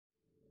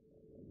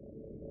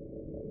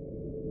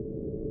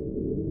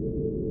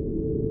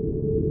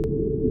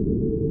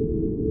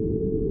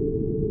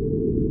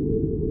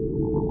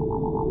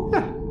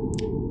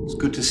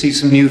Good to see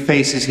some new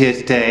faces here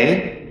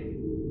today.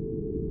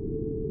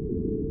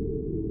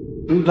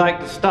 Who'd like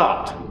to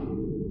start?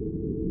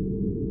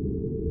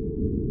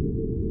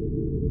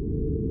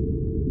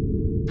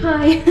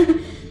 Hi,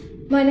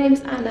 my name's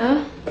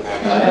Anna.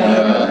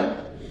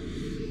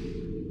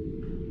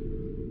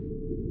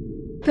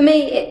 For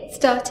me, it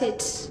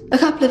started a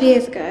couple of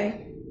years ago.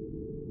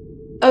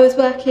 I was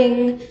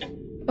working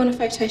on a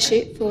photo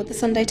shoot for the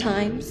Sunday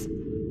Times,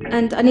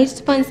 and I needed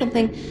to find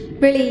something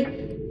really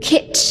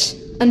kitsch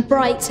and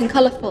bright and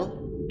colourful.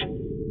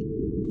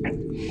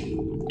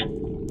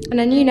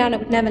 And I knew Nana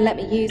would never let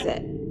me use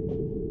it.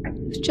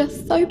 It was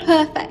just so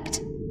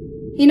perfect.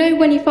 You know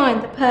when you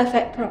find the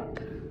perfect prop?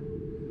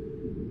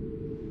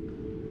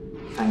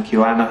 Thank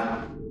you,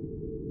 Anna.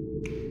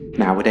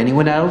 Now, would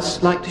anyone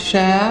else like to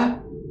share?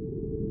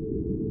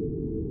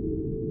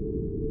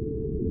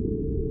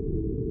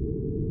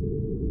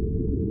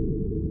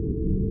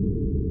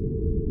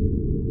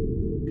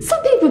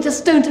 Some people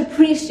just don't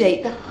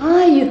appreciate the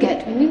high you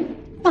get when you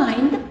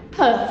find the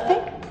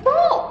perfect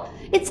prop.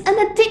 It's an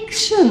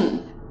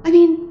addiction. I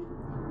mean,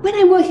 when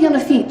I'm working on a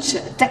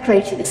feature,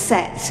 decorating a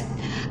set,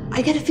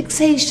 I get a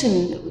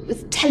fixation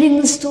with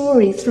telling the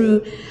story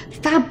through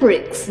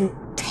fabrics and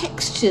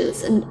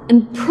textures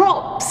and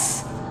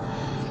props.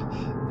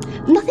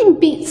 Nothing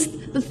beats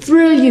the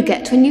thrill you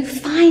get when you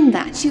find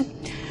that.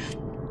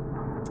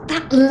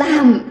 That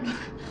lamp.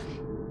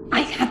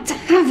 I had to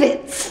have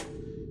it.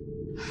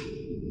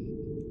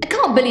 I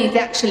can't believe they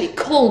actually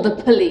called the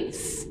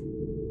police.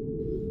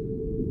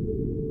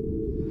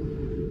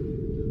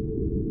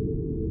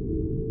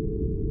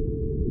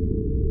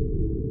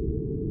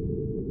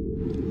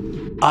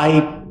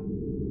 I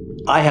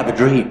have a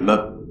dream, I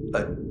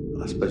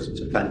suppose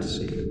it's a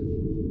fantasy.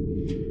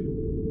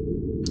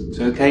 It's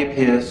okay,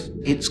 Pierce.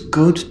 It's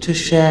good to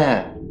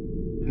share.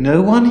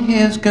 No one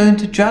here's going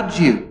to judge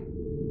you.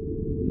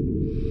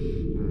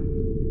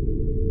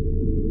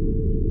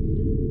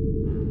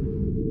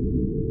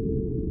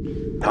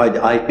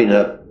 I've been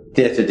a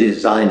theatre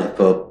designer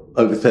for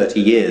over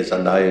 30 years,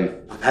 and I've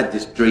had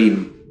this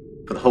dream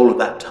for the whole of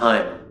that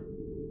time.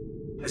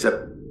 There's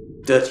a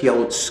dirty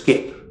old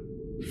skip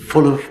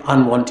full of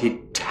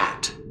unwanted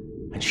tat,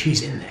 and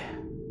she's in there.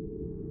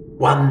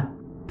 One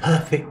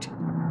perfect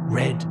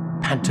red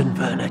Panton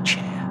Werner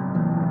chair.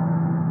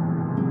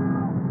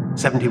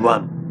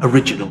 71,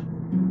 original.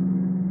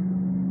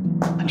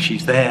 And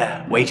she's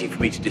there, waiting for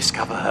me to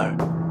discover her.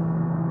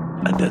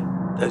 And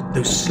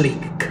those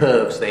sleek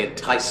curves, they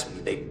entice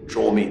me, they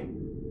draw me.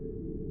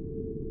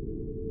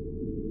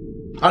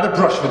 I had a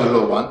brush with the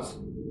law once.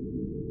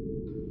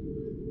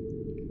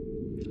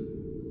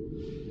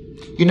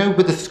 You know,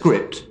 with a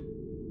script,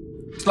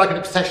 it's like an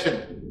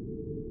obsession.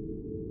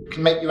 It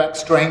can make you act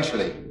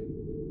strangely.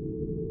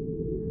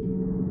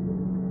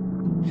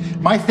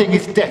 My thing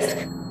is desk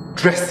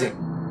dressing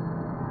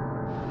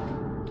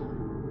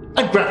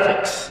and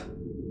graphics,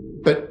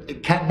 but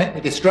it can make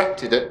me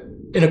distracted at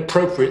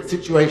inappropriate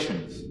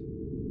situations.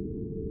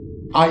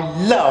 I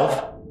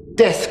love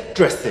desk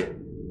dressing.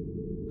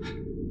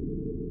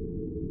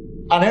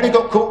 I only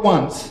got caught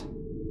once,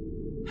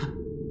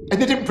 and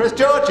they didn't press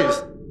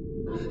charges.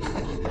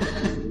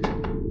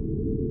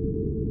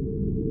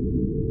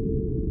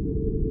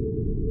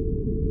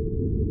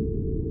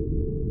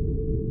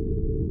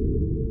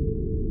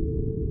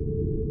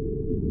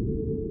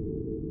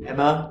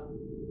 Emma,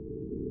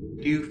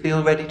 do you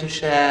feel ready to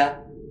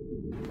share?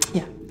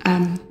 Yeah.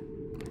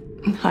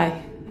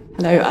 Hi.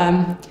 Hello.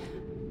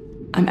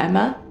 I'm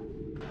Emma.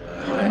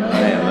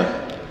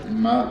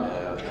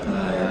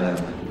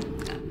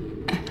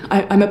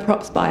 I'm a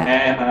props buyer.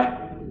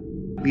 Emma,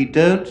 we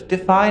don't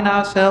define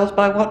ourselves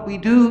by what we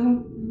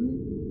do,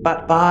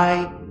 but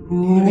by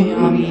who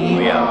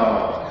we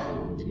are.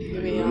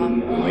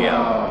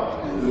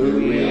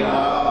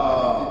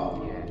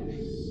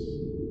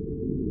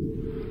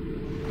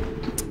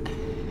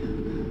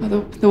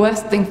 Well, the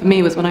worst thing for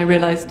me was when I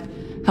realised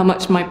how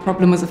much my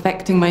problem was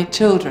affecting my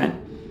children.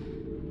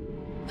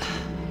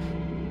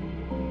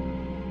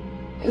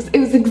 It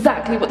was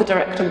exactly what the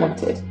director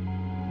wanted.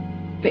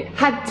 It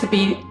had to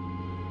be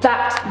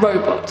that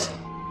robot,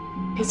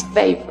 his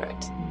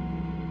favourite.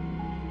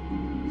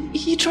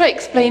 You try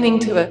explaining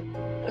to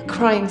a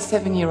crying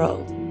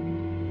 7-year-old.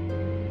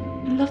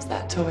 He loves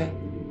that toy.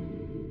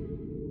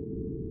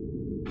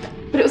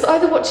 But it was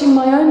either watching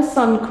my own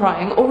son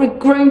crying or a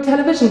grown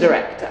television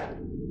director.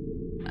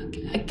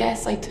 I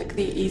guess I took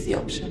the easy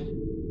option.